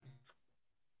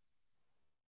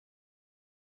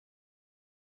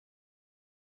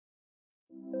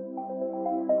Welcome,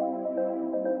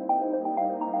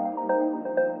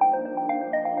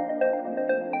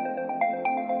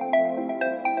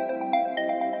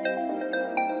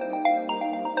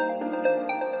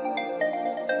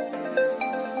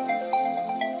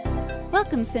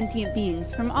 sentient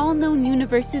beings from all known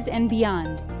universes and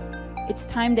beyond. It's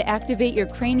time to activate your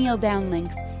cranial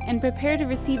downlinks and prepare to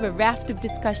receive a raft of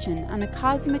discussion on a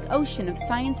cosmic ocean of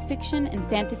science fiction and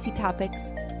fantasy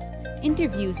topics,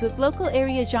 interviews with local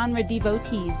area genre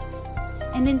devotees,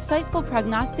 and insightful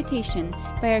prognostication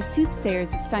by our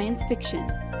soothsayers of science fiction,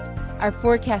 our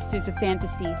forecasters of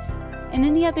fantasy, and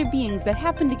any other beings that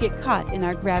happen to get caught in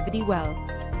our gravity well.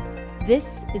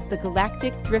 This is the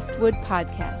Galactic Driftwood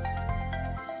Podcast.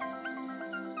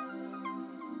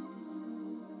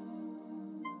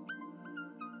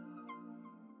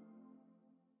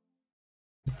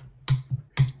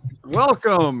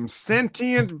 Welcome,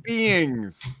 sentient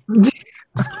beings.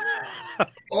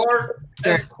 Or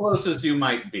as close as you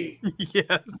might be.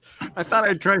 Yes. I thought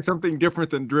I'd try something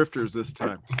different than Drifters this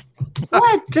time.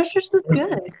 What? Drifters is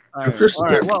good. All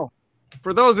right. Well,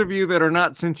 for those of you that are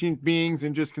not sentient beings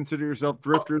and just consider yourself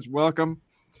Drifters, welcome.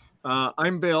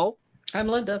 I'm Bill. I'm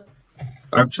Linda.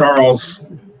 I'm Charles.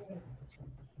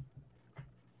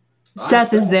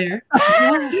 Seth is there.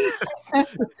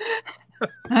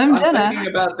 I'm Jenna. Thinking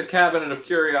about the Cabinet of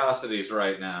Curiosities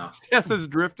right now. Seth has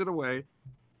drifted away.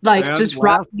 Like, And just last-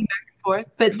 rocking back and forth.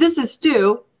 But this is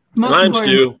Stu. I'm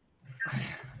Stu.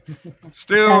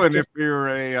 Stu, and if you're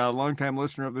a longtime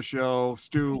listener of the show,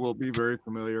 Stu will be very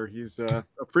familiar. He's a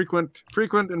frequent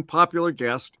and popular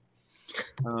guest.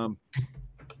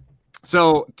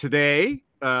 So today,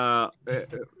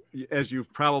 as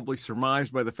you've probably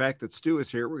surmised by the fact that Stu is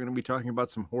here, we're going to be talking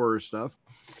about some horror stuff.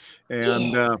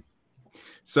 And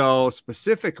so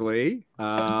specifically,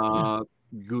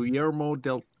 Guillermo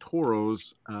del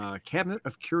Toro's Cabinet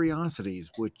of Curiosities,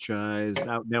 which is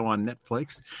out now on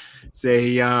Netflix. It's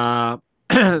a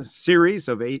series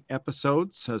of 8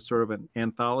 episodes, sort of an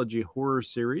anthology horror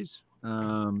series.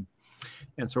 And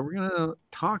so we're going to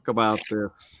talk about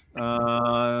this,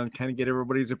 kind of get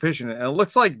everybody's opinion. And it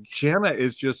looks like Jenna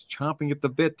is just chomping at the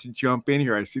bit to jump in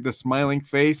here. I see the smiling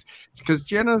face because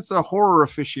Jenna's a horror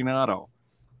aficionado.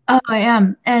 Oh, I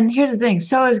am. And here's the thing.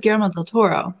 So is Guillermo del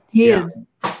Toro. He is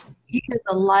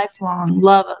a lifelong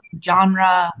love of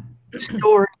genre,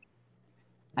 story.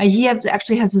 He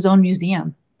actually has his own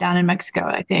museum down in Mexico,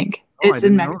 I think. It's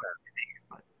in Mexico.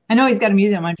 I know he's got a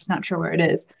museum. I'm just not sure where it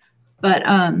is. But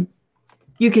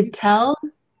you could tell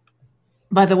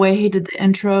by the way he did the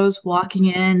intros, walking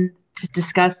in to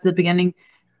discuss the beginning,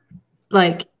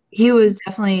 like he was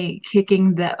definitely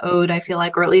kicking the ode, I feel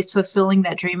like, or at least fulfilling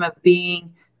that dream of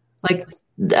being like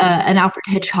an Alfred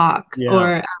Hitchcock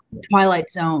or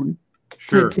Twilight Zone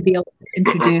to be able to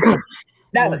introduce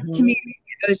that. To me,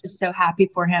 I was just so happy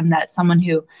for him that someone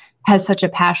who has such a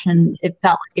passion, it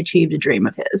felt like achieved a dream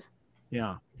of his.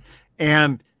 Yeah.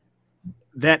 And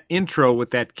that intro with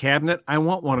that cabinet, I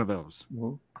want one of those.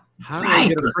 How do I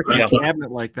get a freaking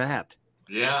cabinet like that?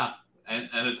 Yeah. And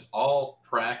it's all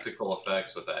practical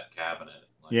effects with that cabinet.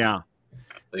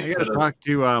 Like, I got to talk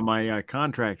to my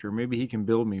contractor. Maybe he can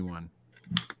build me one.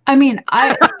 I mean,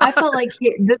 I felt like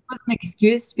this was an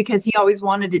excuse because he always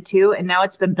wanted it too, and now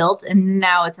it's been built, and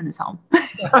now it's in his home.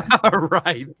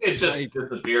 Right. It just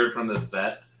disappeared from the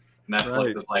set.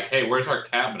 Netflix is like, hey, where's our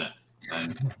cabinet?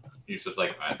 And he's just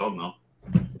like, I don't know.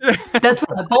 That's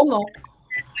what I don't know.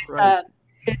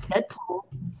 His Deadpool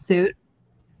suit.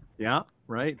 Yeah,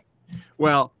 right.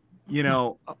 Well, you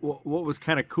know, what was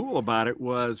kind of cool about it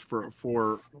was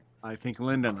for I think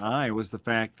Linda and I was the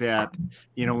fact that,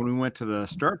 you know, when we went to the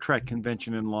Star Trek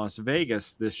convention in Las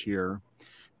Vegas this year,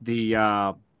 the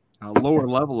lower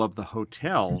level of the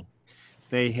hotel,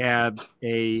 they had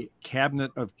a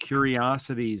Cabinet of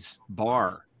Curiosities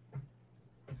bar.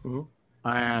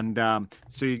 And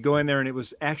so you'd go in there and it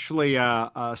was actually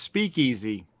a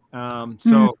speakeasy.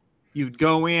 So you'd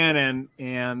go in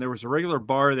and there was a regular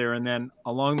bar there. And then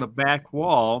along the back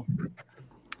wall,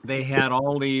 they had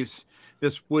all this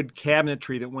wood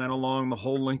cabinetry that went along the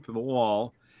whole length of the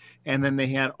wall. And then they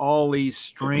had all these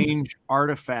strange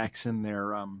artifacts in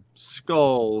there,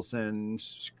 skulls and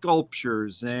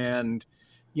sculptures and,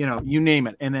 you know, you name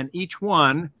it. And then each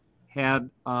one had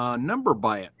a number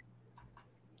by it.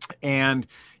 And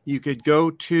you could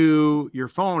go to your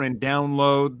phone and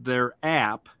download their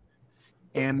app.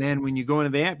 And then when you go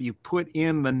into the app, you put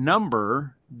in the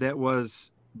number that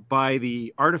was by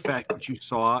the artifact that you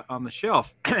saw on the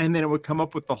shelf. And then it would come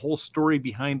up with the whole story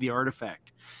behind the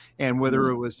artifact and whether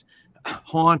it was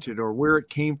haunted or where it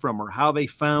came from or how they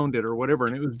found it or whatever.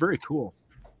 And it was very cool.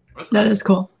 That is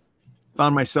cool.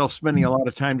 found myself spending a lot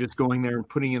of time just going there and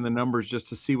putting in the numbers just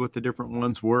to see what the different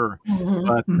ones were.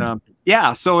 But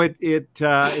so it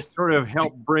sort of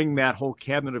helped bring that whole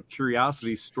Cabinet of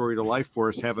Curiosities story to life for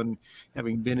us, having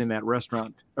been in that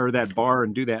restaurant or that bar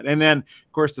and do that. And then,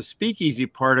 of course, the speakeasy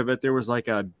part of it, there was like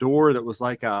a door that was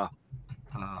like a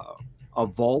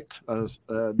vault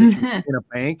that you could in a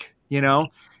bank,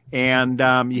 and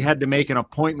you had to make an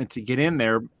appointment to get in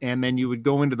there, and then you would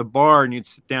go into the bar and you'd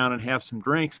sit down and have some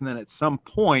drinks, and then at some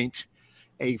point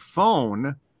a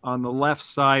phone on the left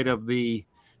side of the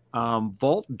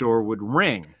vault door would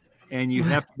ring, and you'd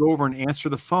have to go over and answer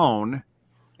the phone,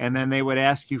 and then they would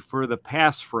ask you for the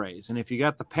passphrase, and if you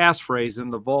got the passphrase, then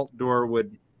the vault door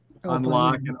would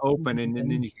unlock and open, and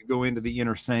then you could go into the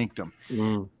inner sanctum.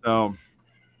 So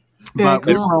but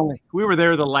we were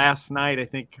there the last night, I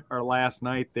think our last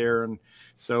night there, and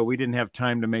so we didn't have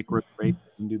time to make reservations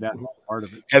and do that part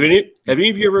of it. Have any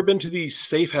of you ever been to the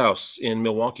Safe House in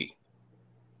Milwaukee?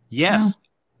 Yes.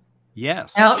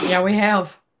 Yes. Oh, yeah, we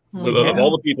have. Of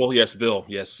all the people, yes, Bill.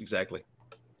 Yes, exactly.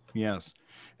 Yes.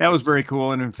 That was very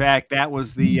cool. And in fact, that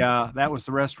was the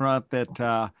restaurant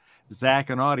that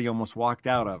Zach and Audie almost walked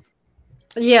out of.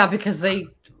 Yeah, because they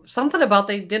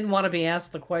didn't want to be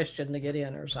asked the question to get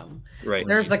in or something. Right.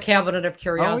 There's the Cabinet of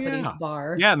Curiosities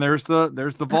bar. Yeah, and there's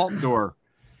the vault door.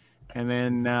 And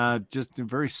then just a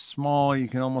very small, you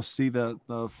can almost see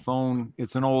the phone.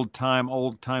 It's an old time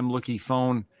looky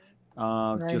phone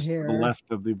just to the left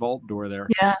of the vault door there.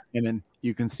 Yeah. And then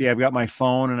you can see I've got my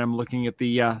phone and I'm looking at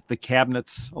the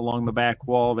cabinets along the back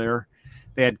wall there.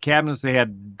 They had cabinets. They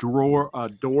had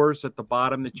doors at the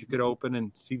bottom that you could open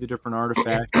and see the different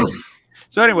artifacts.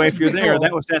 So anyway, if you're there,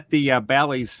 that was at the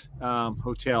Bally's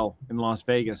Hotel in Las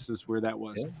Vegas is where that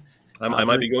was. Yeah. I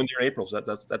might be going there in April. So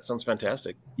that sounds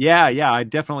fantastic. Yeah. I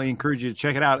definitely encourage you to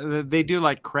check it out. They do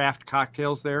like craft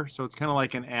cocktails there. So it's kind of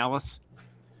like an Alice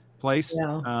place.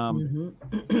 Yeah.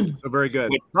 So very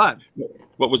good. But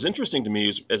what was interesting to me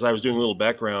is, as I was doing a little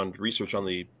background research on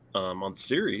the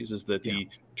series, is that the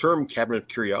term Cabinet of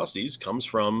Curiosities comes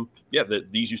from that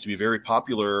these used to be very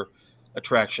popular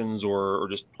attractions or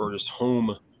just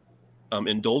home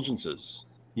indulgences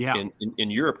in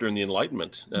Europe during the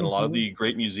Enlightenment, and a lot of the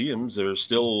great museums that are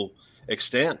still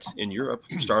extant in Europe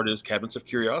started as Cabinets of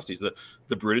Curiosities.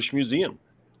 The British Museum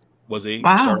was a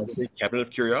Cabinet of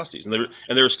Curiosities, and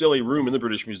there is still a room in the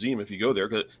British Museum if you go there,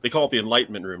 because they call it the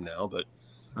Enlightenment Room now, but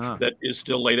that is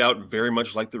still laid out very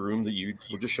much like the room that you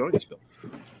were just showing us, Bill.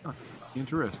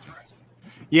 Interesting.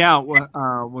 Yeah,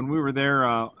 when we were there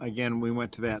again, we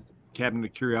went to that Cabinet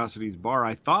of Curiosities bar.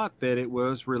 I thought that it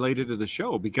was related to the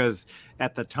show because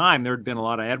at the time there had been a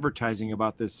lot of advertising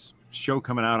about this show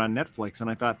coming out on Netflix, and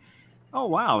I thought, oh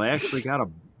wow, they actually got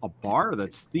a bar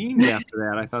that's themed after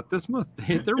that. I thought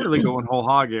they're really going whole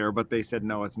hog here, but they said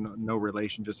no, it's no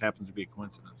relation, just happens to be a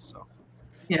coincidence. So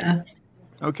yeah,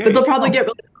 okay, but they'll probably get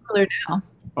really popular now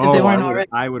if they weren't already.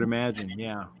 I would imagine,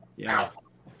 yeah.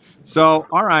 So,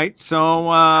 all right. So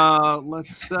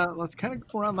let's kind of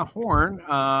go around the horn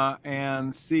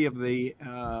and see of the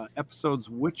episodes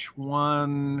which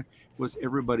one was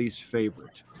everybody's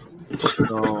favorite.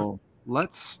 So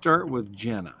let's start with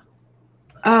Jenna.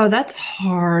 Oh, that's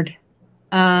hard.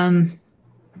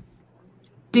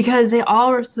 Because they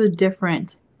all were so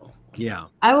different. Yeah.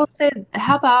 I will say,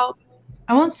 I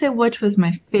won't say which was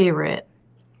my favorite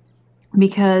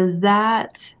because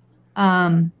that.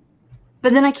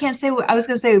 But then I can't say. I was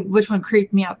gonna say which one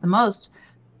creeped me out the most,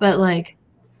 but like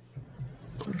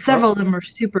several of them are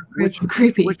super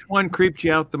creepy. Which one creeped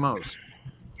you out the most?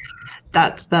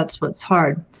 That's what's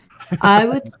hard. I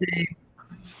would say,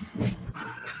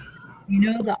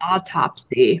 the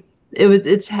autopsy.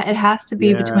 It has to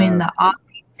be between the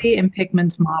autopsy and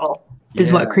Pickman's model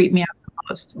is what creeped me out the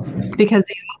most, because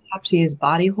the autopsy is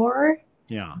body horror.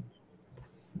 Yeah.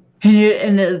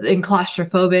 And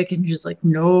claustrophobic, and you're just like,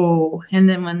 no. And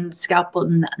then when scalpel,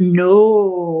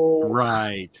 no.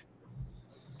 Right.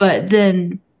 But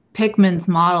then Pickman's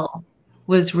model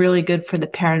was really good for the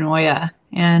paranoia.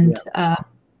 And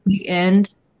the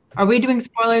end. Are we doing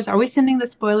spoilers? Are we sending the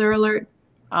spoiler alert?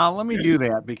 Let me do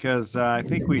that because I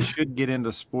think we should get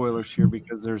into spoilers here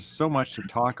because there's so much to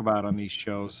talk about on these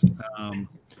shows.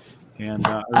 And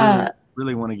I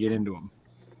really want to get into them.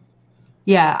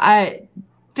 Yeah,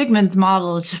 Figman's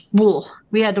model is just,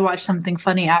 we had to watch something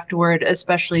funny afterward,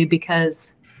 especially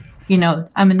because,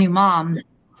 I'm a new mom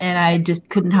and I just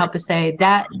couldn't help but say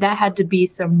that had to be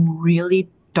some really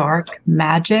dark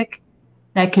magic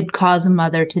that could cause a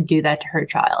mother to do that to her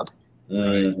child.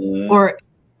 Mm-hmm. Or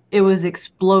it was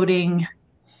exploding.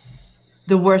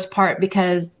 The worst part,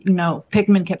 because,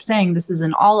 Pickman kept saying this is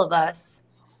in all of us.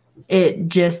 It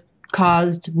just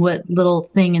caused what little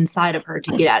thing inside of her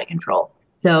to get out of control.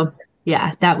 So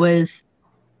yeah, that was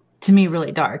to me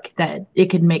really dark, that it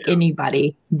could make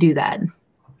anybody do that,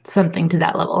 something to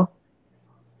that level.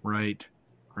 Right.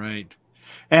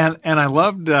 And I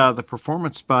loved the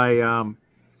performance by God,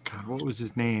 what was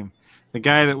his name? The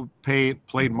guy that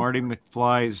played Marty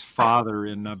McFly's father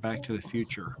in Back to the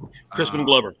Future. Crispin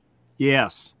Glover.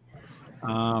 Yes.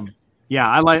 Yeah,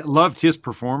 I loved his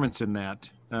performance in that.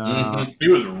 He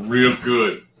was real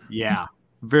good. Yeah,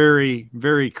 very,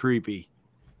 very creepy.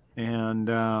 And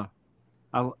I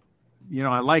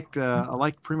liked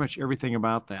pretty much everything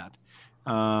about that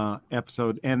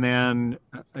episode. And then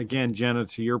again, Jenna,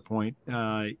 to your point,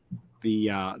 the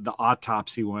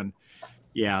autopsy one.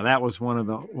 Yeah, that was one of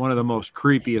the most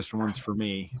creepiest ones for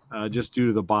me, just due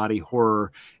to the body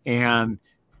horror and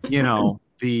the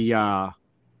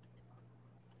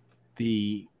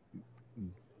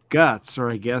guts,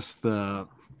 or I guess the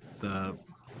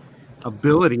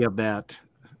ability of that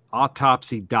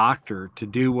autopsy doctor to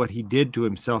do what he did to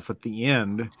himself at the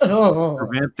end,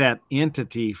 prevent that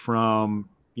entity from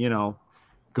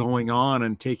going on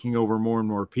and taking over more and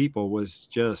more people, was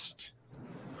just,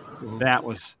 that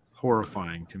was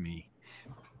horrifying to me.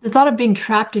 The thought of being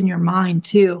trapped in your mind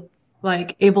too,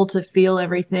 like able to feel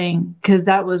everything, because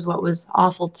that was what was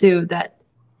awful too, that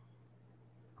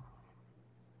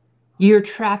you're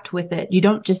trapped with it. You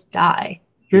don't just die.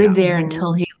 You're there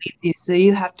until he leaves you. So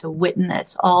you have to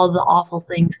witness all the awful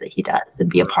things that he does and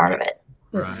be a part of it.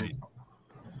 Right.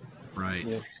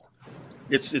 Yeah.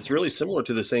 It's really similar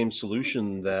to the same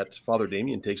solution that Father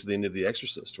Damien takes at the end of The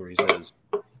Exorcist, where he says,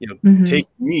 take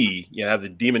me, have the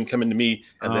demon come into me,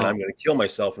 and then I'm going to kill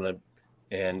myself,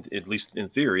 and at least in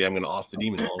theory, I'm going to off the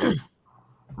demon along.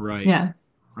 Right. Yeah.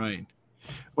 Right.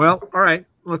 Well, all right.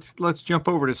 Let's jump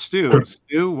over to Stu.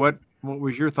 Stu, what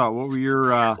was your thought? What were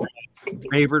your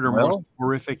favorite or most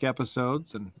horrific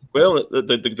episodes? And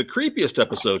the creepiest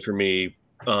episode for me,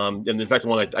 and in fact, the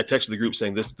one I texted the group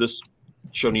saying this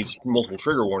show needs multiple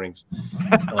trigger warnings,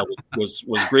 was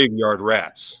Graveyard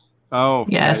Rats. Oh,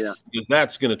 yes. Yeah.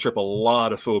 That's going to trip a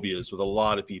lot of phobias with a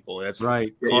lot of people. And that's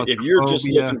right. If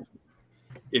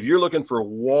you're looking for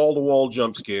wall-to-wall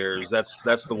jump scares,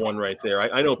 that's the one right there.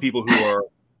 I know people who are,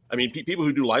 people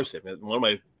who do life saving. One of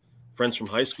my friends from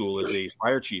high school is a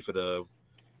fire chief at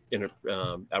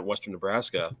Western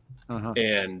Nebraska,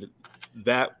 and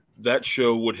that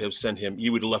show would have sent him. He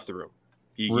would have left the room.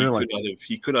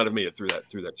 He could not have made it through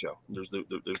that show. There's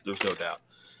no doubt.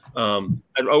 I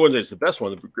wouldn't say it's the best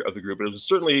one of the group, but it was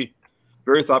certainly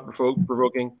very thought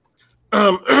provoking.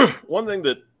 One thing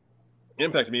that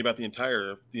impacted me about the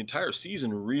entire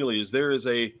season really is there's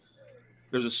a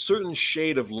certain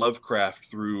shade of Lovecraft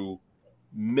through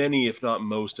many, if not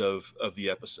most, of the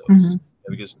episodes,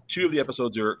 because two of the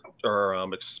episodes are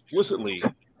explicitly,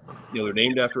 they're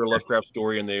named after a Lovecraft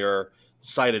story, and they are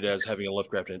cited as having a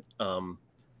Lovecraft. They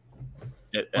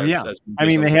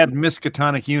had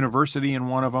Miskatonic University in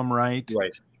one of them, right?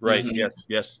 Right. Yes.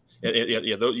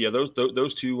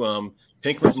 Those two,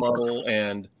 Pinkman's Model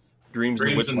and Dreams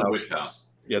in the Witch House.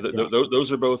 Yeah,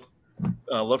 those are both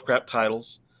Lovecraft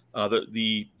titles.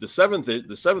 The seventh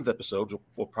episode,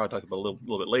 we'll probably talk about a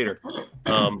little bit later.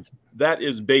 That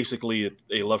is basically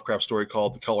a Lovecraft story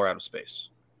called The Color Out of Space.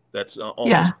 That's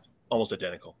almost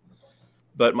identical.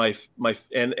 But I've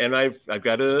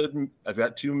got to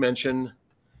mention,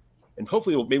 and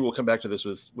hopefully maybe we'll come back to this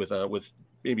with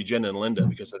maybe Jenna and Linda,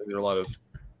 because I think there are a lot of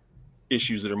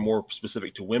issues that are more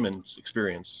specific to women's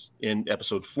experience in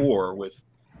episode 4 with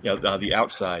The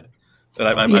Outside. And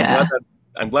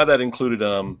I'm glad that included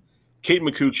Kate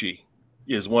Micucci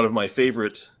is one of my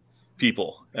favorite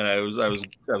people, and I was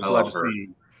glad to see.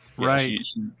 Right,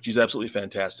 she's absolutely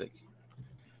fantastic.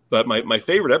 But my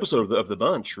favorite episode of the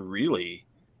bunch, really,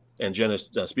 and Jenna,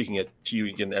 speaking to you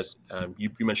again, as you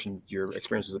mentioned your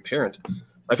experience as a parent,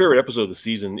 my favorite episode of the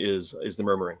season is The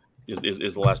Murmuring.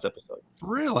 Is the last episode.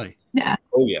 Really? Yeah.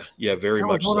 Oh yeah, very that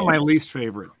much. Was one of my least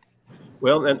favorite.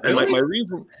 Well, and my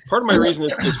reason, part of my reason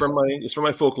is from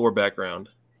my folklore background,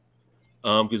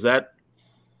 because that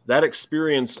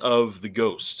experience of the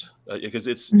ghost, because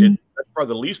that's probably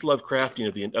the least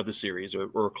Lovecraftian of the series,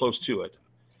 or close to it.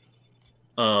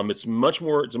 It's a much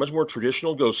more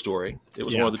traditional ghost story. It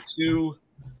was one of the two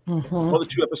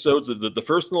episodes. The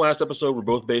first and the last episode were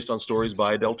both based on stories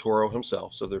by Del Toro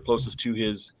himself, so they're closest to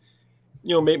his,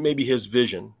 maybe his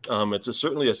vision. It's the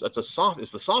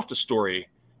softest story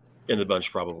in the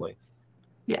bunch, probably.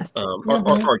 Yes.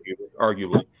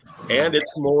 Arguably, and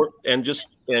it's more, and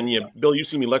Bill, you've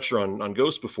seen me lecture on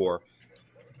ghosts before.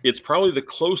 It's probably the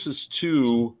closest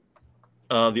to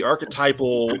the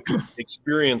archetypal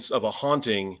experience of a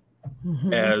haunting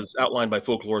as outlined by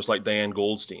folklorists like Diane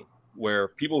Goldstein, where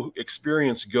people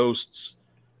experience ghosts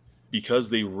because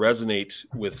they resonate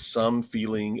with some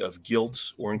feeling of guilt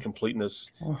or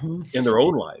incompleteness in their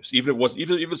own lives, even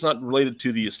if it's not related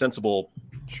to the ostensible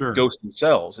ghosts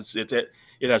themselves.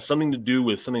 It has something to do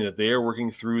with something that they are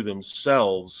working through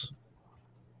themselves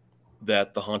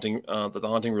that the haunting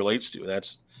relates to.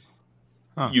 That's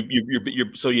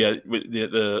so yeah.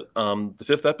 The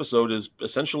fifth episode is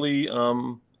essentially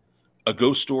a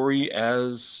ghost story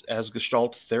as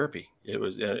Gestalt therapy. It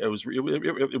was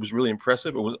really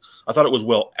impressive. I thought it was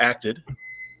well acted.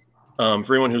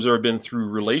 For anyone who's ever been through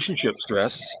relationship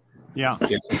stress,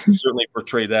 it certainly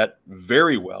portrayed that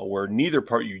very well. Where neither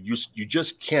part you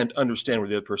just can't understand where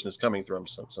the other person is coming from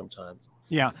sometimes.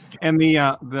 Yeah, and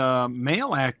the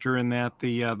male actor in that,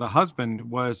 the husband,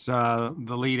 was the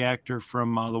lead actor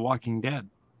from The Walking Dead.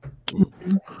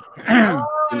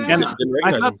 And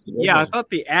I thought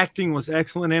the acting was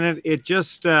excellent in it. It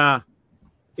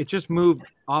just moved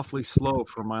awfully slow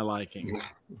for my liking.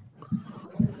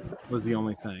 Was the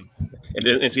only thing.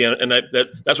 And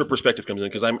that's where perspective comes in,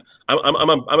 because I'm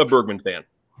a Bergman fan.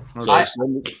 Okay.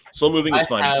 So slow moving is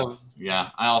fine.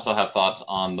 I also have thoughts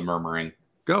on The Murmuring.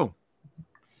 Go.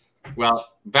 Well,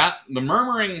 The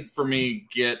Murmuring for me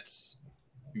gets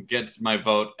my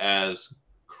vote as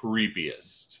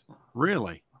creepiest.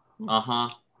 Really?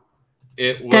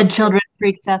 It was, Dead children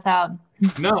freak Seth out.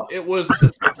 No, it was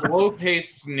the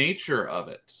slow-paced nature of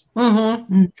it.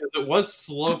 Because it was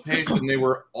slow-paced, and it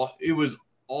was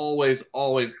always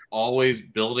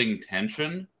building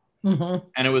tension. And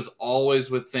it was always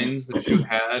with things that you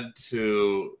had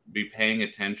to be paying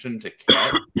attention to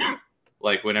catch.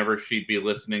 Like whenever she'd be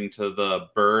listening to the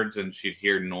birds and she'd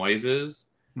hear noises,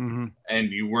 and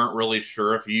you weren't really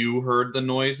sure if you heard the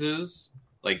noises,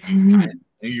 like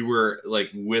you were like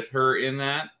with her in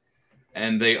that.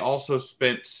 And they also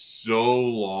spent so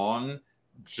long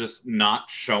just not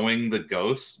showing the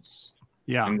ghosts,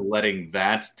 and letting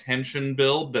that tension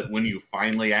build, that when you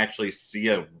finally actually see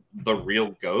the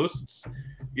real ghosts,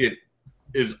 it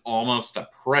is almost a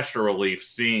pressure relief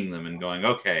seeing them and going,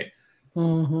 okay.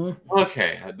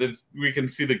 Okay, we can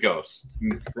see the ghost.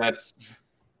 That's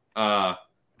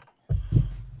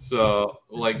so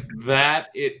like that.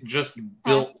 It just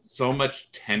built so much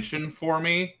tension for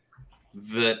me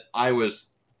that I was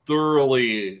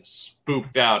thoroughly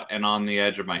spooked out and on the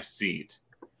edge of my seat.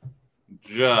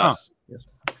 But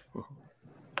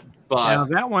now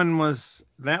that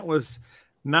was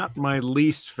not my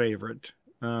least favorite.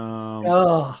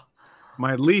 My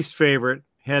least favorite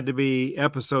had to be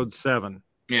episode 7.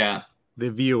 Yeah. The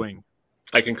Viewing.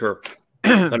 I concur.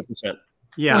 100%.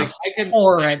 Yeah. Like,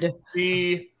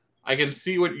 I can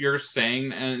see what you're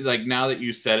saying. And like, now that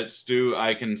you said it, Stu,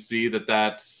 I can see that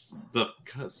that's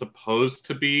supposed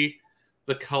to be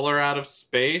the color out of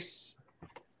space.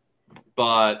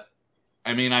 But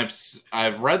I mean,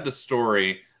 I've read the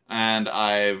story and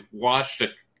I've watched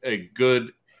a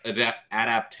good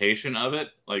adaptation of it.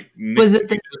 Like, was it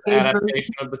the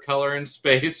adaptation of The Color in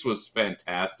Space was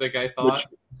fantastic, I thought.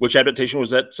 Which adaptation was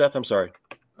that, Seth? I'm sorry.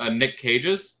 Nick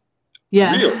Cage's.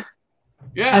 Yeah. Really?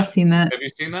 Yeah. I've seen that. Have you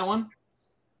seen that one?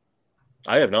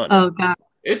 I have not. Oh god.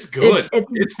 It's good.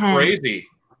 It's crazy.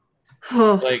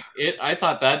 Like I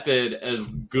thought that did as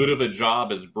good of a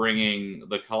job as bringing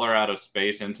The Color out of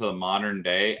space into the modern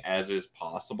day as is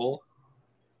possible.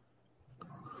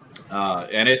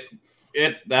 And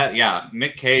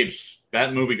Nick Cage,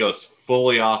 that movie goes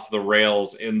fully off the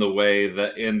rails in the way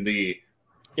that in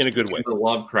a good way, the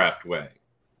Lovecraft way,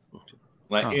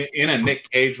 like in a Nick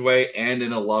Cage way and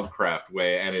in a Lovecraft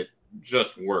way, and it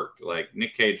just worked. Like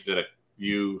Nick Cage did a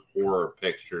few horror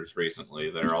pictures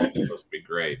recently that are all supposed to be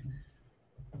great,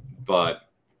 but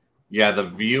yeah, The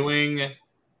Viewing,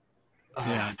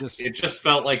 it just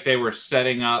felt like they were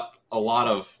setting up a lot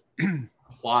of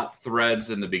plot threads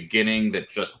in the beginning that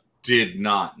just did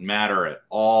not matter at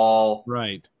all.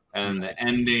 Right. And the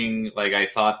ending, like I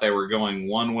thought they were going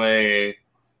one way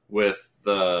with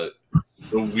the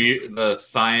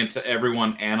science,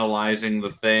 everyone analyzing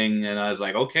the thing, and I was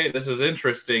like, okay, this is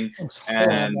interesting.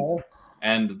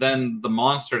 And then the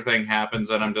monster thing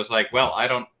happens, and I'm just like, well, I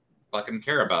don't fucking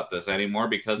care about this anymore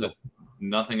because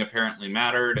nothing apparently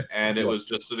mattered, and it was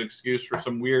just an excuse for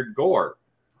some weird gore.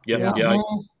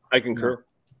 I concur.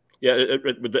 Yeah,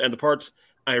 and the parts,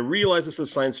 I realize this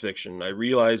is science fiction. I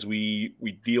realize we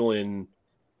deal in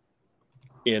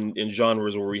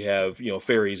genres where we have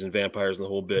fairies and vampires and the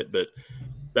whole bit, but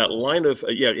that line of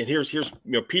and here's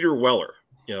Peter Weller,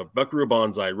 Buckaroo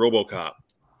Banzai, RoboCop.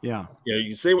 Yeah. You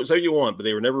can say what you want, but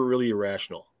they were never really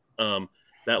irrational.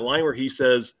 That line where he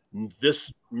says,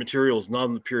 this material is not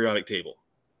on the periodic table.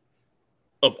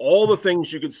 Of all the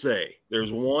things you could say,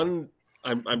 there's one.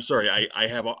 I'm sorry.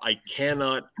 I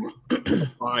cannot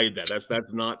abide that.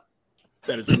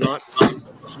 That is not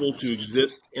possible to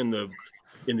exist in the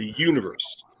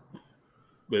universe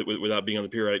without being on the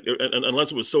periodic.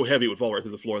 Unless it was so heavy it would fall right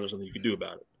through the floor and there's nothing you could do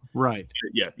about it. Right.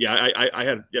 Yeah. I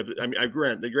had. Yeah. I mean, I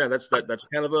grant that's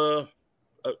kind of a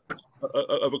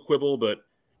quibble, but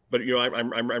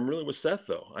I'm really with Seth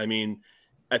though. I mean,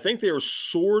 I think they were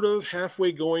sort of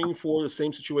halfway going for the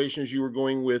same situation as you were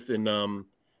going with in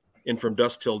From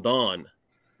Dusk Till Dawn,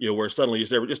 where suddenly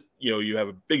you have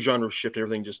a big genre shift,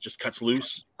 everything just cuts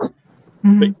loose.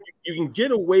 Mm-hmm. But you can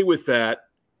get away with that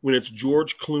when it's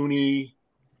George Clooney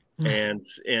and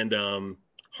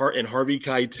Harvey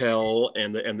Keitel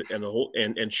and the whole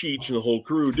and Cheech and the whole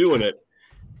crew doing it,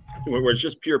 where it's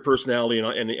just pure personality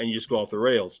and you just go off the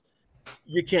rails.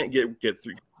 You can't get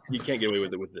through. You can't get away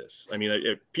with it with this. I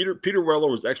mean, Peter Weller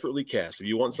was expertly cast. If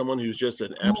you want someone who's just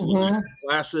an absolutely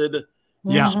placid,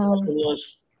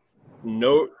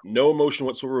 no emotion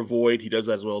whatsoever void, he does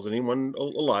that as well as anyone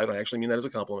alive. I actually mean that as a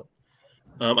compliment.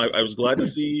 I was glad to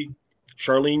see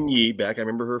Charlene Yee back. I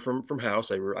remember her from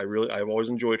House. I've always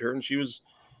enjoyed her, and she was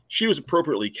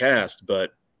appropriately cast.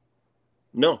 But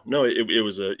no,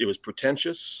 it was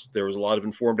pretentious. There was a lot of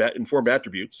informed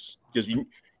attributes because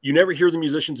you never hear the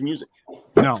musician's music.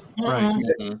 No, right.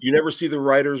 You never see the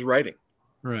writers writing.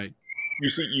 Right.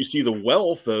 You see the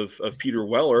wealth of Peter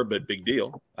Weller, but big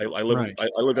deal. I live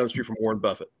down the street from Warren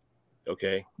Buffett.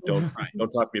 Okay, don't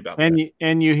talk to me about that.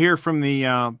 And you hear from the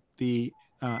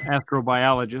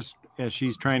astrobiologist as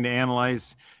she's trying to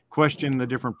question the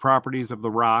different properties of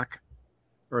the rock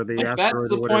or the asteroid. That's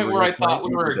the point where I thought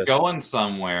we were going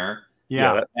somewhere.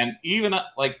 Yeah, and even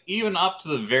up to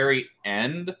the very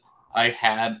end, I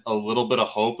had a little bit of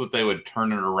hope that they would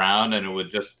turn it around and it would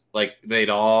just they'd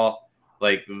all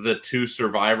the two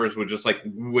survivors would just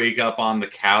wake up on the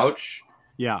couch.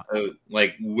 Yeah.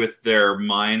 With their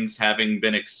minds having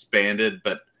been expanded,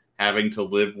 but having to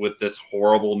live with this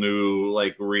horrible new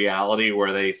reality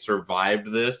where they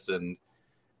survived this and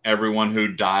everyone who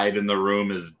died in the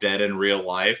room is dead in real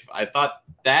life. I thought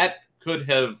that could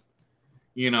have,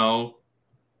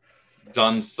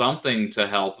 done something to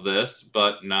help this,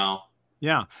 but no.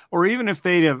 Yeah. Or even if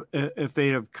they'd have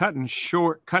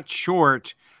cut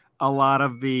short a lot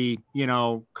of the,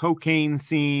 cocaine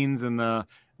scenes and the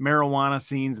marijuana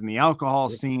scenes and the alcohol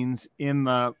scenes in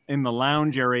the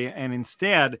lounge area, and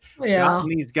instead gotten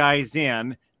these guys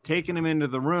in, taken them into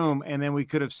the room, and then we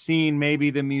could have seen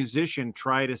maybe the musician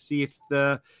try to see if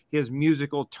his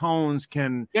musical tones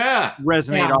can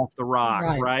resonate off the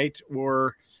rock, right?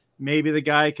 Or maybe the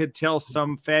guy could tell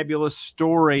some fabulous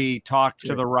story, talk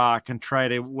to the rock and try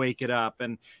to wake it up.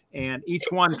 And each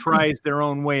one tries their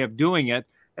own way of doing it.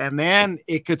 And then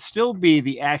it could still be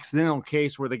the accidental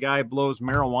case where the guy blows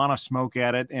marijuana smoke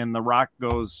at it and the rock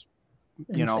goes,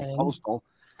 postal.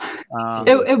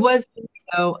 It was,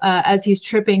 as he's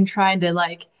tripping, trying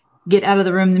to get out of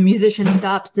the room, the musician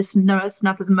stops to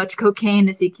snuff as much cocaine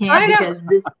as he can because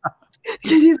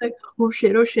he's like, oh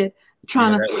shit,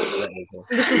 trauma.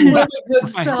 This is really good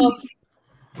stuff.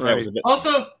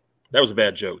 That was a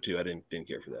bad joke too. I didn't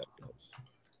care for that.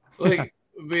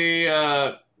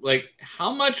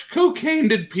 How much cocaine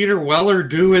did Peter Weller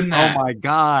do in that? Oh my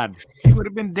God, he would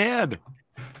have been dead.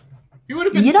 He would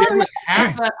have been dead with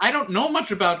half that. I don't know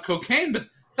much about cocaine, but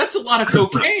that's a lot of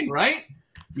cocaine, right?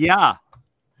 Yeah.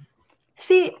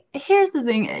 See, here's the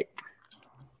thing.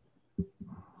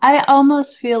 I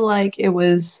almost feel like it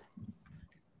was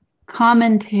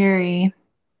commentary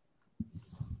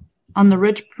on the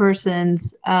rich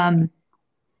person's.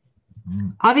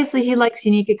 Obviously, he likes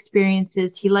unique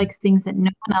experiences. He likes things that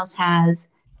no one else has,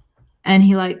 and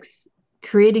he likes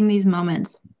creating these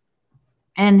moments.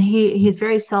 And he's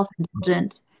very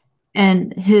self-indulgent,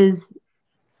 and his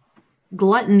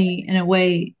gluttony, in a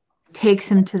way, takes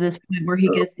him to this point where he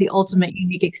gets the ultimate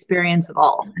unique experience of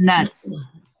all, and that's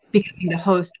becoming the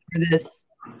host for this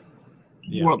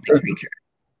worldly creature.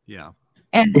 Yeah,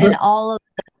 and all of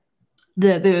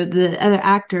the other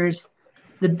actors,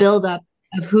 the build-up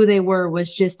of who they were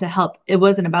was just to help. It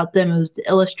wasn't about them. It was to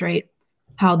illustrate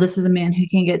how this is a man who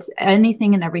can get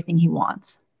anything and everything he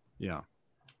wants. Yeah.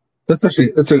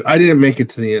 I didn't make it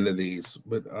to the end of these,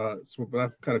 but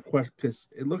I've got a question because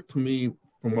it looked to me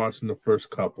from watching the first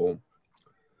couple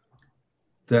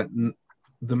that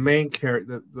the main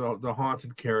character, the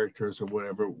haunted characters or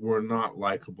whatever, were not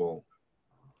likable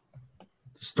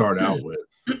to start out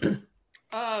with.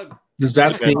 Does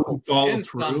that thing follow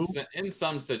through? In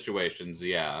some situations,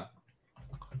 yeah.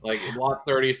 Like lot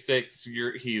 36,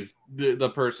 he's the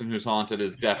person who's haunted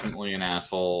is definitely an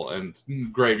asshole, and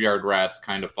Graveyard Rats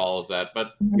kind of follows that.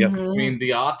 But I mean,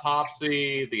 the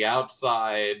autopsy, the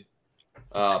outside,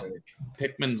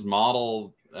 Pickman's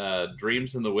model,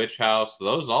 Dreams in the Witch House,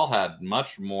 those all had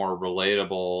much more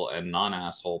relatable and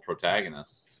non-asshole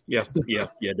protagonists. Yeah,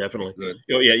 definitely.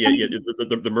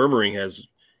 The Murmuring has.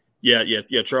 Yeah,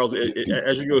 Charles.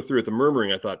 As you go through it, the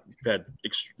Murmuring, I thought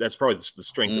that's probably the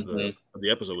strength of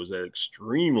the episode, was that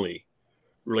extremely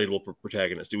relatable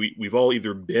protagonist. We've all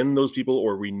either been those people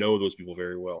or we know those people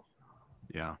very well.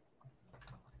 Yeah.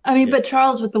 I mean, but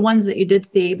Charles, with the ones that you did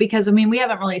see, because I mean, we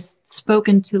haven't really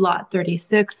spoken to Lot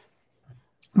 36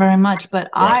 very much, but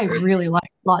I really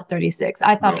liked Lot 36.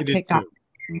 I thought it kicked off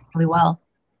really well.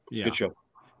 Yeah. Good show.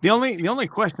 The only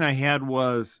question I had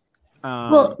was,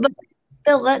 but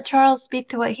Bill, let Charles speak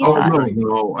to what he thought.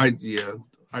 No, I'm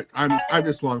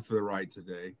just along for the ride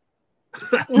today.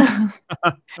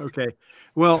 Okay.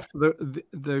 Well,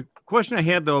 the question I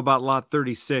had though about Lot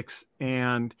 36,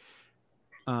 and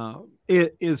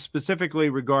it is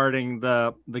specifically regarding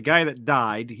the guy that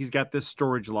died. He's got this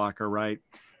storage locker, right?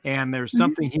 And there's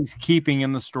something he's keeping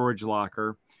in the storage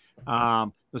locker.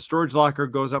 The storage locker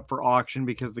goes up for auction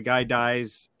because the guy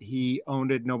dies. He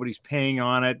owned it. Nobody's paying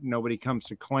on it. Nobody comes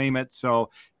to claim it. So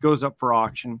it goes up for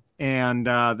auction. And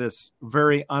this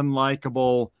very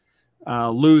unlikable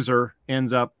loser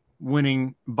ends up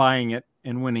buying it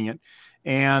and winning it.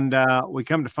 And we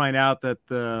come to find out that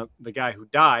the guy who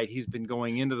died, he's been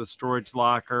going into the storage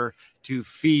locker to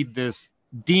feed this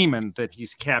demon that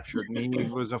he's captured. And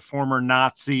he was a former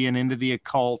Nazi and into the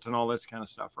occult and all this kind of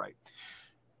stuff, right?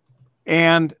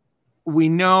 And we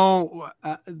know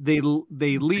they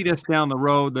lead us down the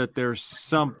road that there's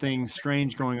something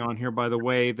strange going on here, by the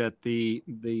way, that the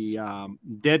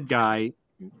dead guy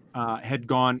had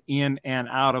gone in and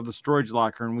out of the storage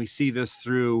locker. And we see this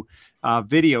through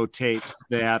videotapes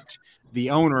that the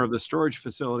owner of the storage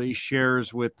facility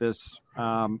shares with this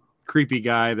creepy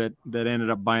guy that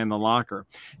ended up buying the locker.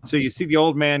 So you see the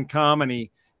old man come and he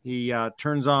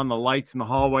turns on the lights in the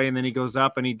hallway, and then he goes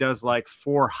up and he does like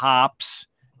 4 hops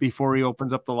before he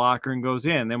opens up the locker and goes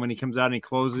in. Then when he comes out and he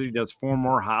closes it, he does 4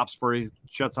 more hops before he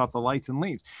shuts off the lights and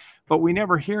leaves. But we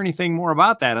never hear anything more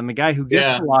about that. And the guy who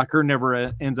gets the locker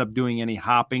never ends up doing any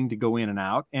hopping to go in and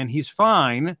out. And he's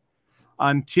fine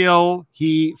until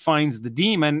he finds the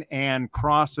demon and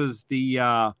crosses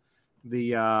the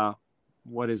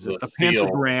what is it? The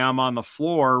pentagram on the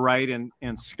floor, right?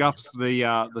 And scuffs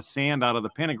the sand out of the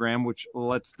pentagram, which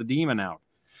lets the demon out.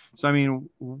 So, I mean,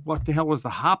 what the hell was the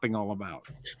hopping all about?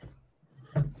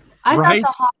 I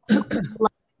thought the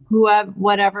hopping,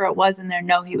 whatever it was in there,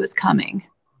 know he was coming.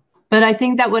 But I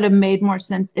think that would have made more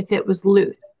sense if it was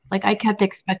loose. Like, I kept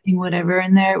expecting whatever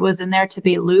in there was in there to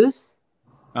be loose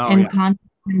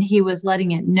and he was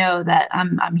letting it know that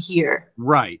I'm here.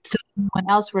 Right. So if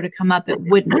someone else were to come up, it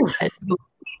wouldn't have.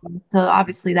 So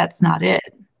obviously that's not it.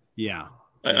 Yeah.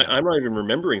 I'm not even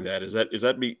remembering that. Is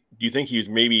that do you think he was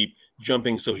maybe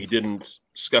jumping so he didn't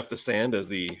scuff the sand as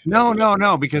the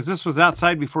No, because this was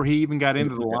outside before he even got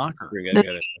into the locker.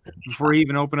 Before he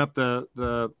even opened up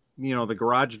the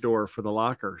garage door for the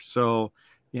locker. So,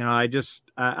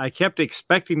 I kept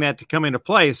expecting that to come into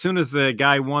play. As soon as the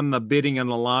guy won the bidding on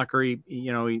the locker, he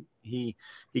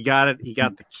got it. He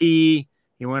got the key.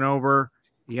 He went over,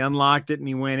 he unlocked it, and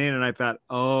he went in. And I thought,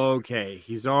 okay,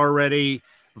 he's already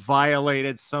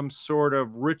violated some sort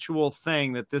of ritual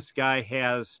thing that this guy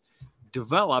has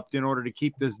developed in order to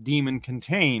keep this demon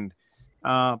contained.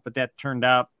 But that turned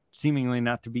out seemingly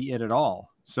not to be it at all.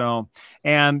 So,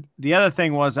 and the other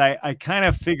thing was I kind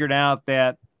of figured out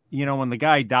that, when the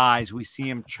guy dies, we see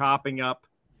him chopping up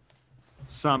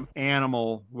some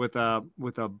animal with a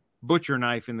butcher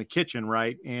knife in the kitchen,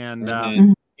 right?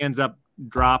 And ends up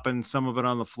dropping some of it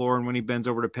on the floor. And when he bends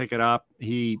over to pick it up,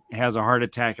 he has a heart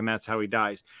attack, and that's how he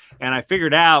dies. And I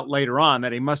figured out later on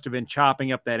that he must have been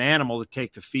chopping up that animal to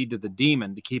take to feed to the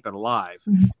demon to keep it alive,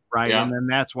 right? Yeah. And then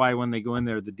that's why when they go in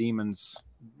there, the demon's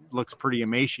looks pretty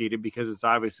emaciated because it's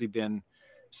obviously been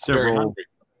several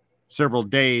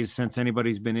days since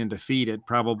anybody's been in to feed it,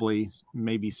 probably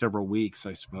maybe several weeks,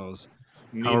 I suppose.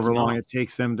 However long it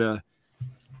takes them to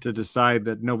decide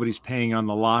that nobody's paying on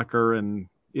the locker and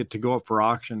it to go up for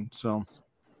auction. So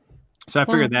I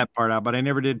figured that part out, but I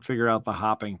never did figure out the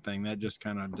hopping thing. That just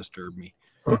kind of disturbed me.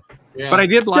 Yeah. But I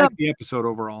did like the episode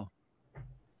overall.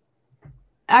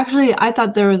 Actually, I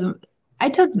thought I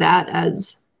took that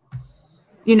as,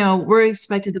 we're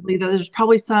expected to believe that there's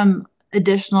probably some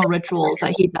additional rituals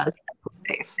that he does.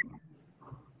 Safe.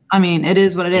 I mean, it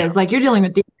is what it is. Like, you're dealing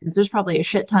with demons. There's probably a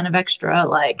shit ton of extra,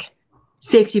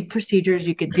 safety procedures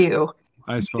you could do.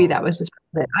 I suppose. Maybe that was just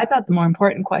it. I thought the more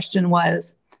important question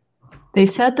was, they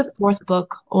said the fourth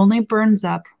book only burns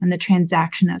up when the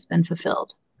transaction has been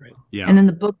fulfilled. Right. Yeah. And then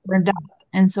the book burned up.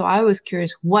 And so I was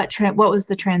curious, what was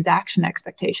the transaction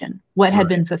expectation? What had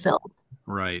been fulfilled?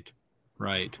 Right.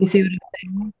 You see what I'm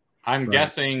saying? I'm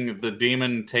guessing the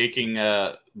demon taking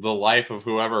the life of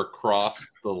whoever crossed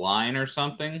the line or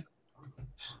something.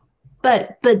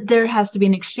 But there has to be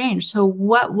an exchange. So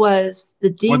what was the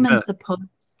demon supposed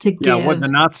to give? Yeah, what did the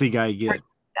Nazi guy get?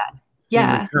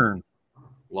 Yeah. In return?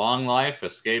 Long life,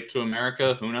 escape to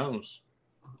America, who knows?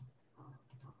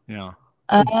 Yeah.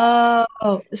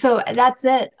 Oh, so that's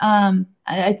it.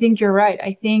 I think you're right.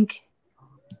 I think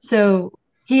so.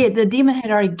 The demon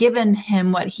had already given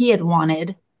him what he had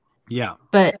wanted. Yeah.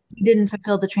 But he didn't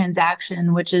fulfill the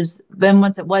transaction, which is then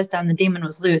once it was done, the demon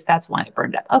was loose. That's why it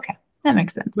burned up. Okay, that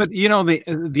makes sense. But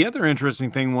the other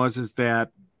interesting thing is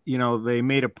that they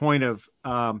made a point of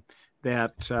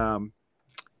that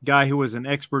guy who was an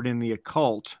expert in the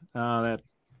occult, that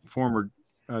former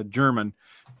German,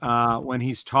 when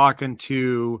he's talking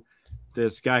to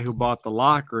this guy who bought the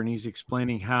locker, and he's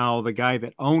explaining how the guy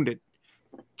that owned it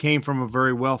came from a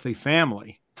very wealthy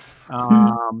family.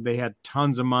 They had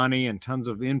tons of money and tons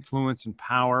of influence and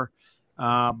power.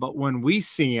 But when we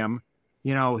see him,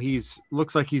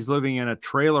 looks like he's living in a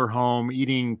trailer home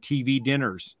eating TV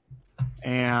dinners.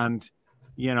 And,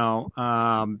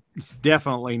 he's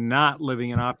definitely not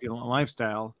living an opulent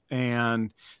lifestyle.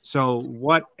 And so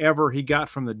whatever he got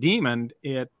from the demon,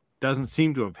 it doesn't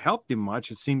seem to have helped him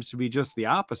much. It seems to be just the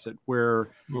opposite,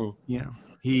 where,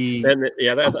 he. And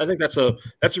I think that's a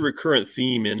recurrent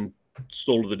theme in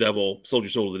sold your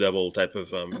soul to the devil type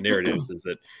of narratives, is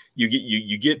that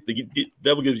you get the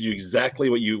devil gives you exactly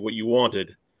what you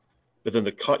wanted, but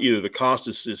then either the cost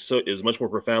is much more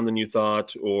profound than you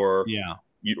thought, or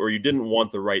you didn't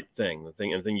want the right thing. The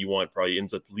thing you want probably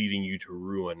ends up leading you to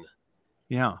ruin.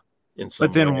 Yeah.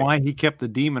 But then why he kept the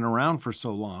demon around for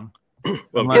so long?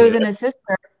 Well, it was in his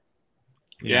sister.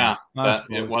 Yeah,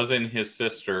 it was in his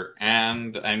sister,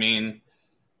 and I mean,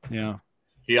 yeah.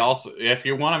 He also, if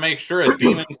you want to make sure a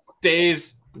demon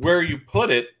stays where you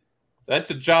put it, that's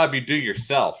a job you do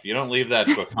yourself. You don't leave that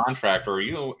to a contractor, or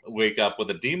you wake up with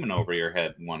a demon over your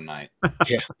head one night.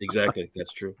 Yeah, exactly.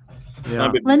 That's true.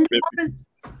 Yeah. Linda,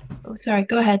 sorry,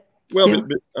 go ahead. Well,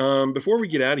 before we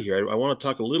get out of here, I want to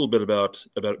talk a little bit about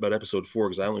episode 4,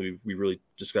 because I don't think we really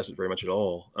discussed it very much at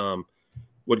all.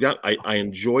 I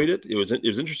enjoyed it. It was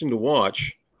interesting to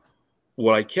watch.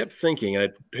 What I kept thinking,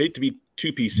 and I hate to be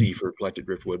too PC for Collected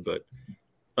Driftwood, but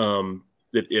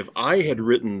that if I had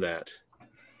written that,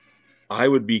 I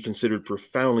would be considered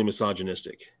profoundly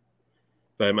misogynistic.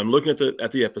 But I'm looking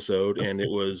at the episode, and it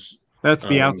was that's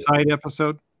the Outside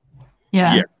episode.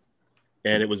 Yeah. Yes.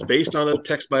 And it was based on a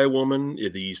text by a woman.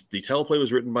 The teleplay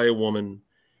was written by a woman,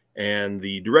 and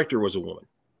the director was a woman.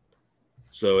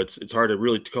 So it's hard to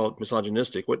really call it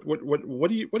misogynistic. What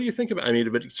do you think about? I mean,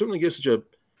 but it certainly gives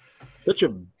such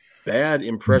a bad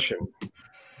impression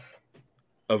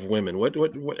of women. How do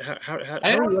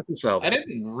you reconcile that? I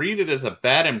didn't read it as a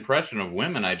bad impression of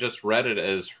women. I just read it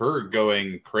as her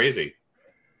going crazy.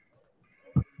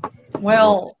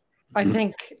 Well, I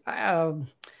think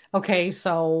okay,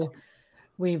 so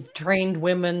we've trained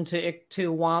women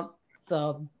to want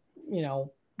the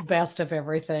best of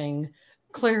everything,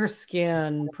 clear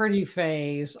skin, pretty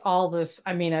face, all this.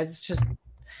 I mean, it's just,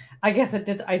 I guess I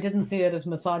didn't see it as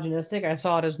misogynistic. I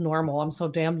saw it as normal. I'm so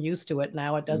damn used to it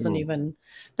now. It doesn't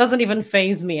even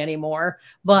faze me anymore.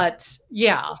 But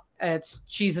yeah,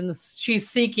 she's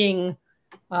seeking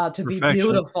to be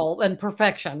beautiful and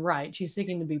perfection, right? She's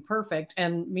seeking to be perfect,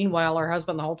 and meanwhile, her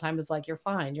husband the whole time is like, "You're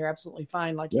fine. You're absolutely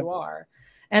fine, like you are."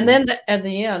 And then at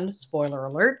the end, spoiler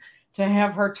alert, to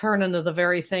have her turn into the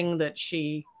very thing that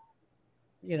she,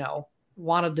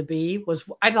 wanted to be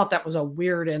I thought that was a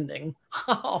weird ending.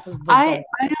 I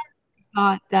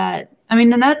thought that,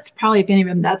 and that's probably, if any of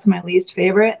them, that's my least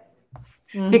favorite,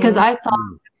 because I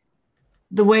thought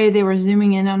the way they were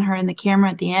zooming in on her in the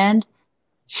camera at the end,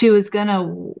 she was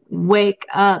gonna wake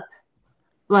up,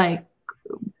 like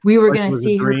we were gonna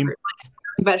see her,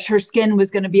 but her skin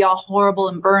was gonna be all horrible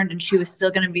and burned, and she was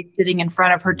still gonna be sitting in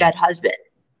front of her dead husband.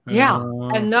 Yeah,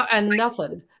 and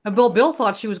nothing. And Bill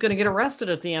thought she was going to get arrested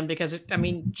at the end because,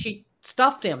 she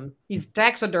stuffed him. He's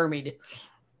taxidermied.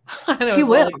 She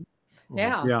will.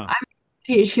 Yeah.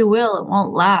 She will. It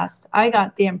won't last. I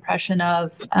got the impression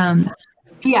of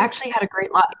he actually had a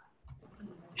great life.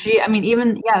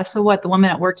 So what? The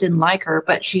woman at work didn't like her,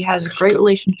 but she has a great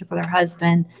relationship with her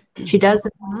husband. She does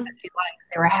the things that she likes.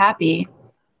 They were happy,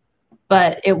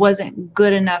 but it wasn't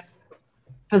good enough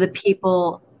for the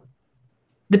people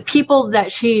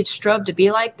that she strove to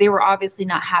be like. They were obviously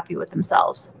not happy with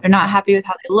themselves. They're not happy with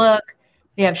how they look.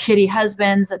 They have shitty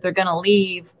husbands that they're going to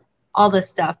leave, all this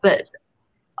stuff. But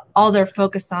all they're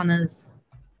focused on is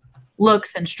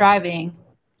looks and striving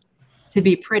to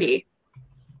be pretty.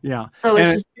 Yeah. So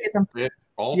And it's just,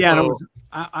 Also, yeah,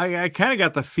 I kind of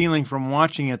got the feeling from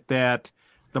watching it that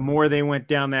the more they went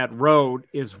down that road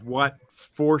is what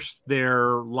forced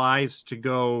their lives to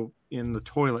go in the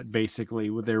toilet, basically,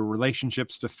 with their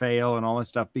relationships to fail and all that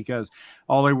stuff, because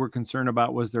all they were concerned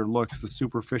about was their looks, the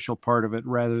superficial part of it,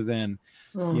 rather than,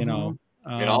 you know.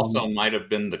 it also might have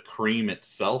been the cream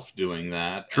itself doing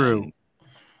that. True. And,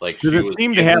 like, Does she it was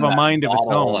seem to given have a that mind of its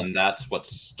bottle, own? and that's what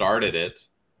started it.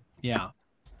 Yeah.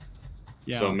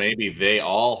 Yeah. So maybe they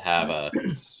all have a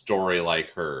story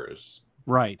like hers.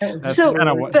 Right. That's So, kind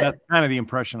of what. but- That's kind of the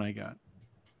impression I got.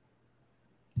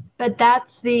 but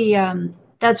that's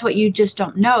what you just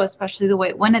don't know, especially the way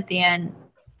it went at the end.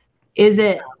 Is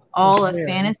it all a weird.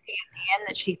 fantasy at the end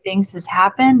that she thinks has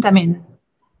happened? I mean,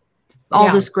 all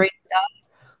Yeah. this great stuff, It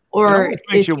or almost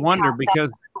makes you she wonder, passed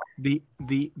because the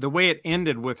way it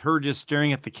ended with her just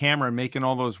staring at the camera and making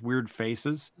all those weird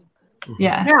faces out?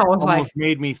 Yeah. Yeah, it was almost like,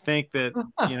 made me think that,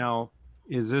 you know,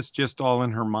 is this just all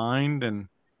in her mind?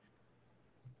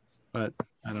 But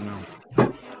I don't know.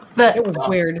 But it was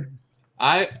weird.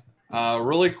 I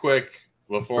really quick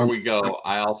before we go,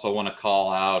 I also want to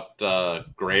call out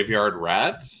Graveyard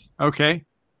Rats. Okay.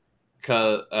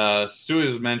 Because Stu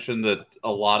has mentioned that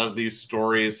a lot of these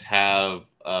stories have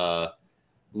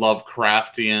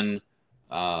Lovecraftian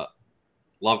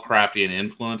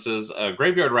influences.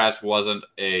 Graveyard Rats wasn't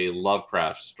a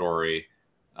Lovecraft story.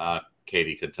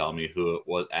 Katie could tell me who it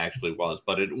was,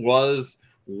 but it was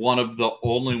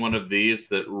only one of these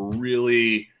that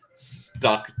really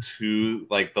stuck to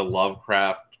like the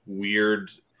Lovecraft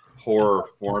weird horror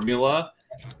formula.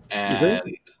 And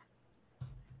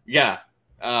yeah,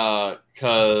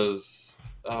 because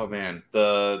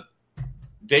the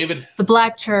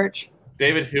Black Church.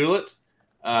 David Hewlett,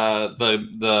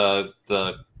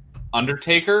 the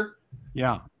Undertaker.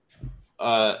 Yeah.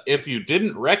 If you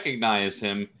didn't recognize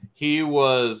him, he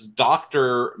was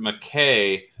Dr.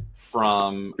 McKay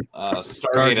from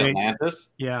Stargate Atlantis.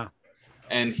 Yeah.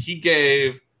 And he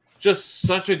gave just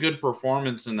such a good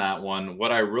performance in that one.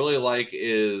 What I really like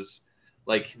is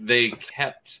like they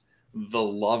kept the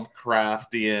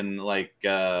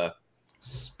Lovecraftian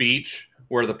speech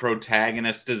where the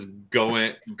protagonist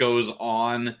goes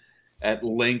on at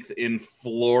length in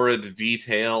florid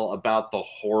detail about the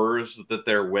horrors that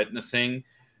they're witnessing,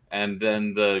 and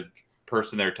then the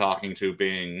person they're talking to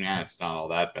being, it's not all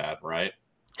that bad, right?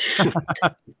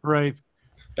 Right.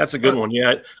 That's a good one.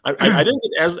 Yeah, I didn't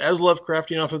get as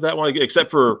Lovecraftian off of that one,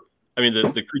 except for, I mean,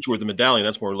 the creature with the medallion.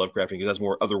 That's more Lovecraftian because that's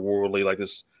more otherworldly, like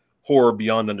this horror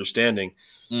beyond understanding.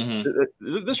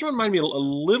 Mm-hmm. This reminded me a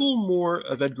little more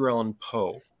of Edgar Allan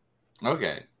Poe.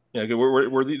 Okay. Yeah,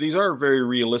 where these are very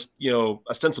realistic,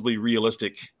 ostensibly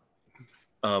realistic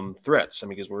threats. I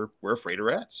mean, because we're afraid of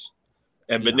rats,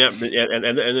 and then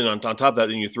on top of that,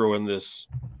 then you throw in this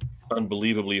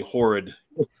unbelievably horrid.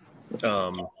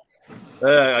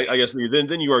 I guess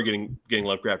then you are getting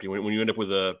Lovecraftian when you end up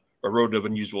with a rodent of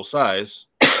unusual size,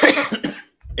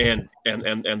 and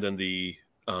then the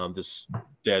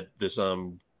dead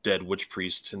witch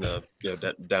priest in the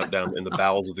down in the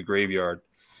bowels of the graveyard.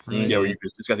 Right. Yeah, where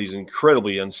it's got these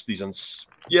incredibly you get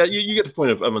the point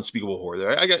of unspeakable horror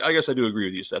there. I guess I do agree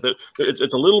with you, Seth.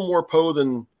 It's a little more Poe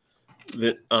than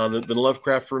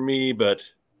Lovecraft for me, but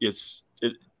it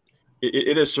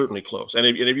is certainly close. And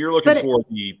if you're looking for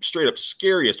the straight up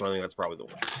scariest one, I think that's probably the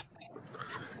one.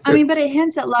 I mean, but it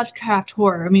hints at Lovecraft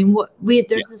horror. I mean,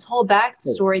 there's this whole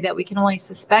backstory that we can only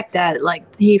suspect that, like,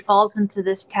 he falls into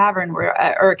this cavern where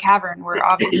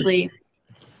obviously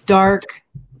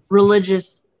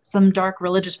some dark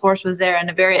religious force was there, and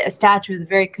a statue with a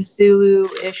very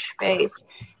Cthulhu-ish face.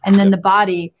 And then the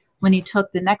body, when he took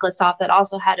the necklace off, that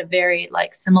also had a very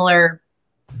similar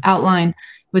outline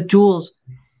with jewels.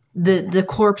 The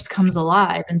corpse comes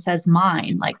alive and says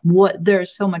mine. Like, what?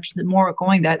 There's so much more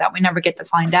going there that we never get to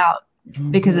find out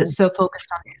because it's so focused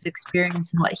on his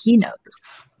experience and what he knows.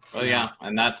 Well, yeah,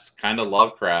 and that's kind of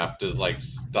Lovecraft, is like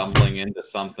stumbling into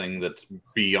something that's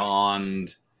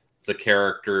beyond the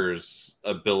character's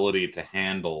ability to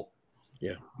handle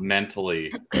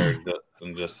mentally,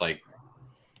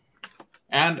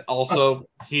 and also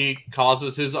he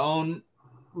causes his own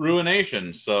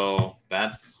ruination, so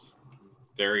that's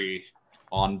very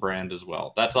on brand as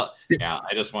well. That's I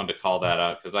just wanted to call that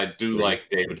out because I do like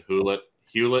David Hewlett,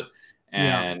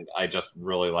 and I just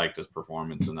really liked his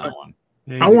performance in that one.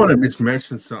 I want to just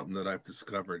mention something that I've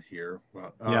discovered here.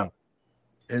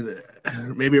 And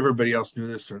maybe everybody else knew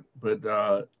this,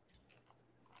 but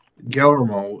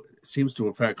Guillermo seems to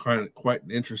have had quite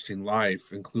an interesting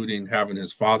life, including having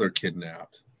his father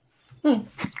kidnapped. There's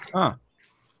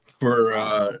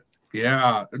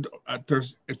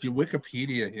if you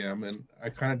Wikipedia him, and I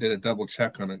kind of did a double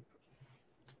check on it,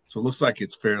 so it looks like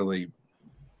it's fairly.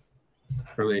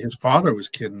 His father was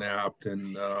kidnapped,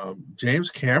 and James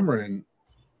Cameron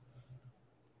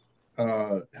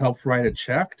helped write a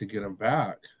check to get him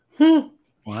back.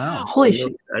 Wow! Holy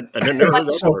shit! I never heard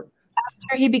that part.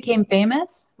 After he became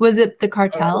famous, was it the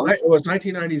cartels? It was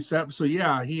 1997. So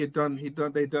yeah, they'd done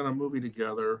a movie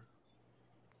together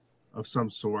of some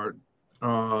sort.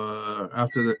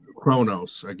 After the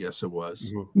Kronos, I guess it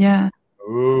was. Yeah.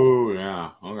 Oh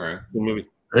yeah. Okay. Good movie.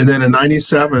 And then in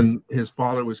 97, his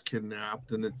father was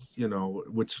kidnapped, and it's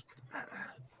which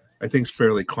I think is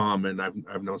fairly common.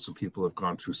 I've known some people have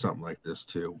gone through something like this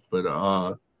too. But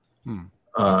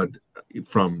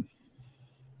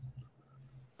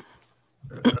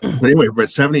anyway, but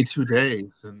 72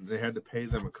 days, and they had to pay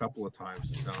them a couple of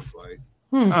times. It sounds like.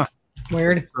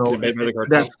 Weird. So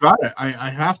that's got it. I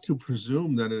have to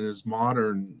presume that in his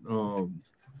modern.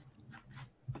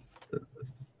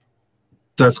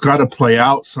 That's got to play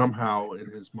out somehow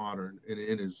in his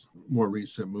more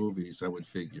recent movies, I would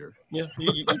figure. Yeah,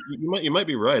 you might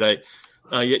be right.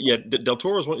 Del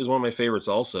Toro is one of my favorites.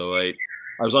 Also, I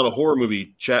was on a horror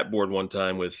movie chat board one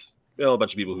time with a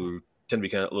bunch of people who tend to be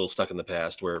kind of a little stuck in the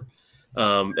past. Where,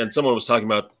 and someone was talking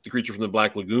about The Creature from the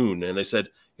Black Lagoon, and they said,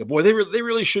 "Boy, they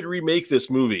really should remake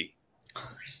this movie."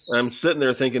 And I'm sitting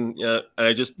there thinking,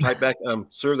 I just typed back,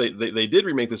 "Sir, they did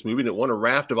remake this movie, and it won a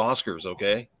raft of Oscars."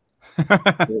 Okay.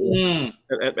 and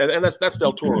that's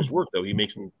Del Toro's work, though. He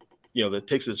makes them, that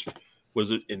takes this what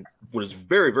is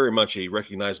very, very much a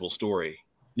recognizable story,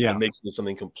 and makes it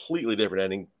something completely different,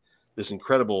 adding this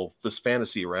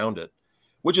fantasy around it,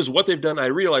 which is what they've done. I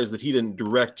realize that he didn't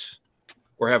direct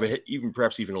or have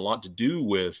perhaps even a lot to do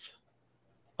with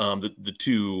the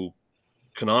two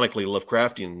canonically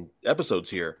Lovecraftian episodes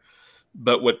here,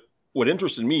 but what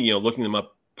interested me, looking them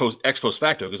up post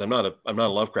facto, because I'm not a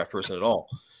Lovecraft person at all,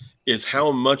 is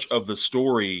how much of the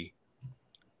story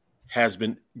has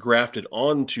been grafted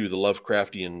onto the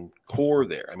Lovecraftian core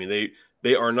there. I mean,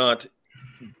 they are not,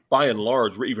 by and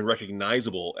large, even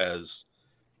recognizable as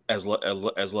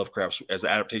Lovecraft's, as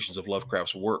adaptations of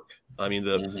Lovecraft's work. I mean,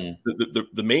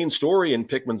 the main story in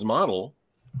Pickman's model,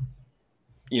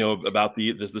 about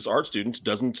this art student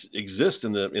doesn't exist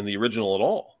in the original at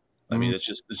all. I mean, it's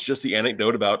just the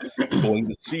anecdote about going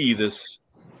to see this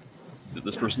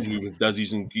person who does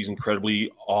these incredibly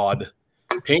odd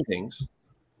paintings,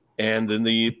 and then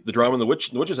the drama in the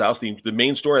witch's house. The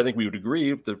main story, I think we would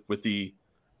agree with the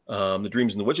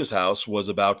Dreams in the Witch's House, was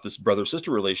about this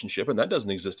brother-sister relationship, and that doesn't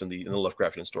exist in the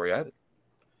Lovecraftian story either.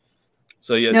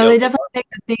 So yeah, no, they definitely take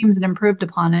the themes and improved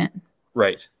upon it.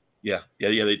 Right. Yeah.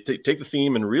 They take the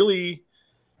theme and really,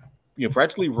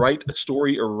 practically write a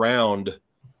story around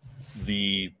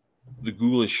the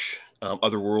ghoulish,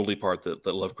 otherworldly part that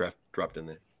Lovecraft dropped in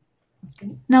there.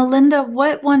 Now, Linda,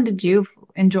 what one did you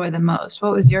enjoy the most?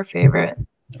 What was your favorite?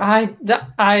 I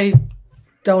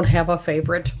don't have a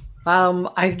favorite.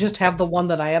 I just have the one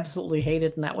that I absolutely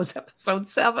hated, and that was episode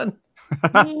 7.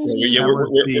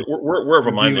 We're of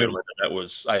a mind there, Linda. That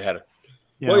was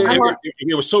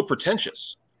it was so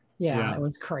pretentious. Yeah, it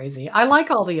was crazy. I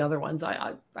like all the other ones.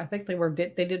 I think they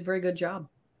did a very good job.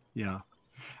 Yeah,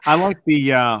 I like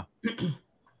the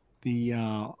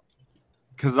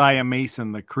Keziah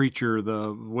Mason, the creature,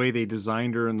 the way they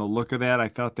designed her and the look of that. I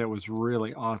thought that was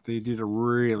really awesome. They did a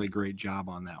really great job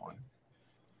on that one.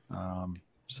 All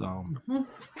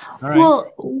right.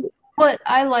 Well, what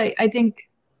I think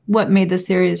what made the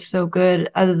series so good,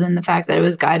 other than the fact that it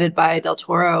was guided by Del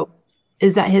Toro,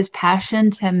 is that his passion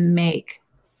to make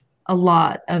a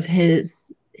lot of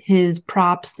his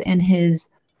props and his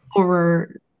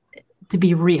horror to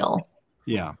be real.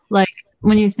 Yeah. Like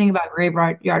when you think about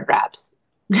Graveyard Rats,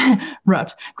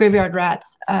 Graveyard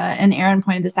Rats, and Aaron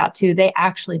pointed this out too, they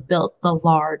actually built the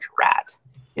large rat.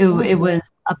 It was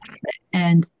a puppet,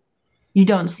 and you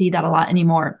don't see that a lot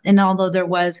anymore. And although there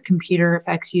was computer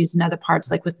effects used in other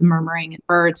parts, like with the murmuring and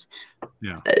birds,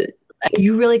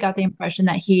 you really got the impression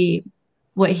that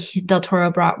Del Toro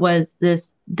brought was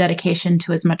this dedication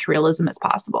to as much realism as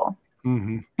possible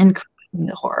and creating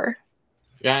the horror.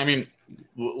 Yeah, I mean,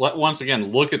 once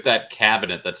again, look at that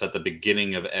cabinet that's at the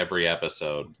beginning of every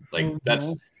episode. Like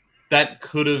that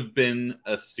could have been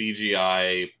a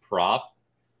CGI prop,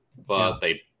 but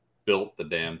they built the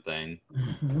damn thing.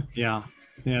 Yeah,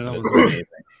 that was amazing.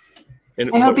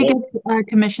 I hope he gets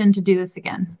commissioned to do this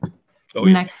again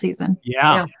next season.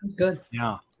 Yeah. Good.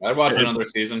 Yeah. I'd watch another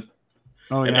season.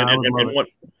 Oh, yeah. And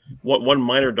one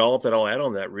minor dollop that I'll add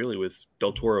on that, really, with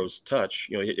Del Toro's touch,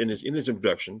 in his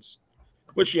introductions,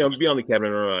 which, Beyond the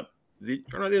Cabinet are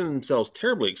not in themselves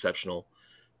terribly exceptional,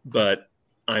 but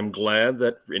I'm glad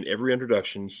that in every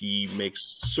introduction he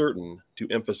makes certain to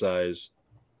emphasize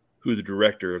who the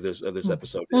director of this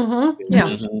episode is. Mm-hmm.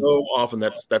 Yeah. So often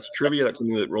that's trivia. That's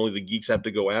something that only the geeks have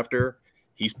to go after.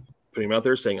 He's putting him out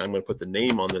there saying, "I'm going to put the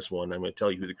name on this one. I'm going to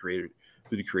tell you who the creator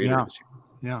is."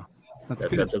 Yeah. That's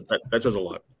good. That says a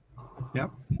lot.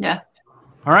 Yep. Yeah.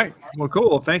 All right. Well, cool.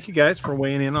 Well, thank you guys for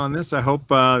weighing in on this. I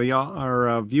hope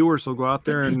our viewers will go out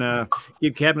there and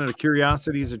give Cabinet of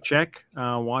Curiosities a check.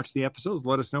 Watch the episodes.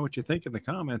 Let us know what you think in the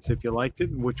comments, if you liked it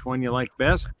and which one you liked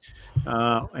best,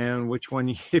 and which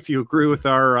one, if you agree with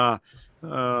our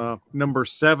number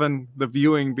 7, the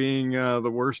viewing being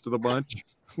the worst of the bunch.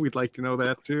 We'd like to know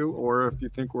that too, or if you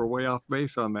think we're way off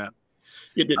base on that.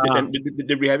 Yeah,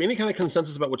 did we have any kind of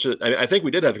consensus about which? I think we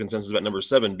did have a consensus about number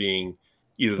 7 being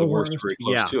either the worst or very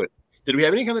close to it. Did we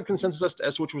have any kind of consensus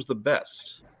as to which was the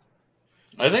best?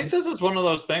 I think this is one of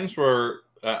those things where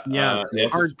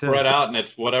it's spread out, and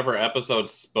it's whatever episode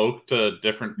spoke to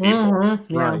different people.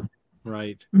 Mm-hmm. Yeah.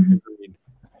 Right. Mm-hmm. Agreed.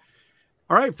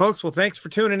 All right, folks. Well, thanks for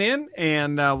tuning in,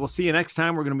 and we'll see you next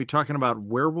time. We're going to be talking about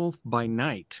Werewolf by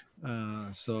Night, which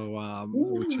is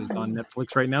on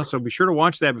Netflix right now. So be sure to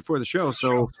watch that before the show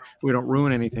so we don't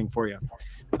ruin anything for you.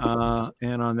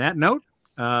 And on that note,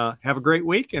 have a great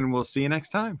week, and we'll see you next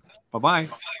time. Bye-bye.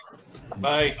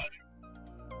 Bye.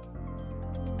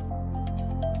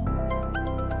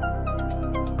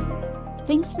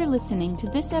 Thanks for listening to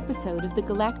this episode of the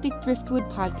Galactic Driftwood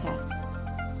Podcast.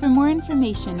 For more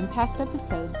information and past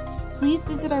episodes, please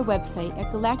visit our website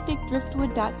at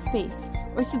galacticdriftwood.space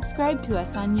or subscribe to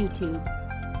us on YouTube.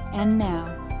 And now,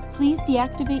 please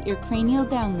deactivate your cranial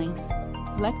downlinks,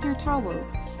 collect your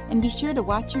towels, and be sure to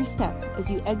watch your step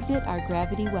as you exit our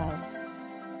gravity well.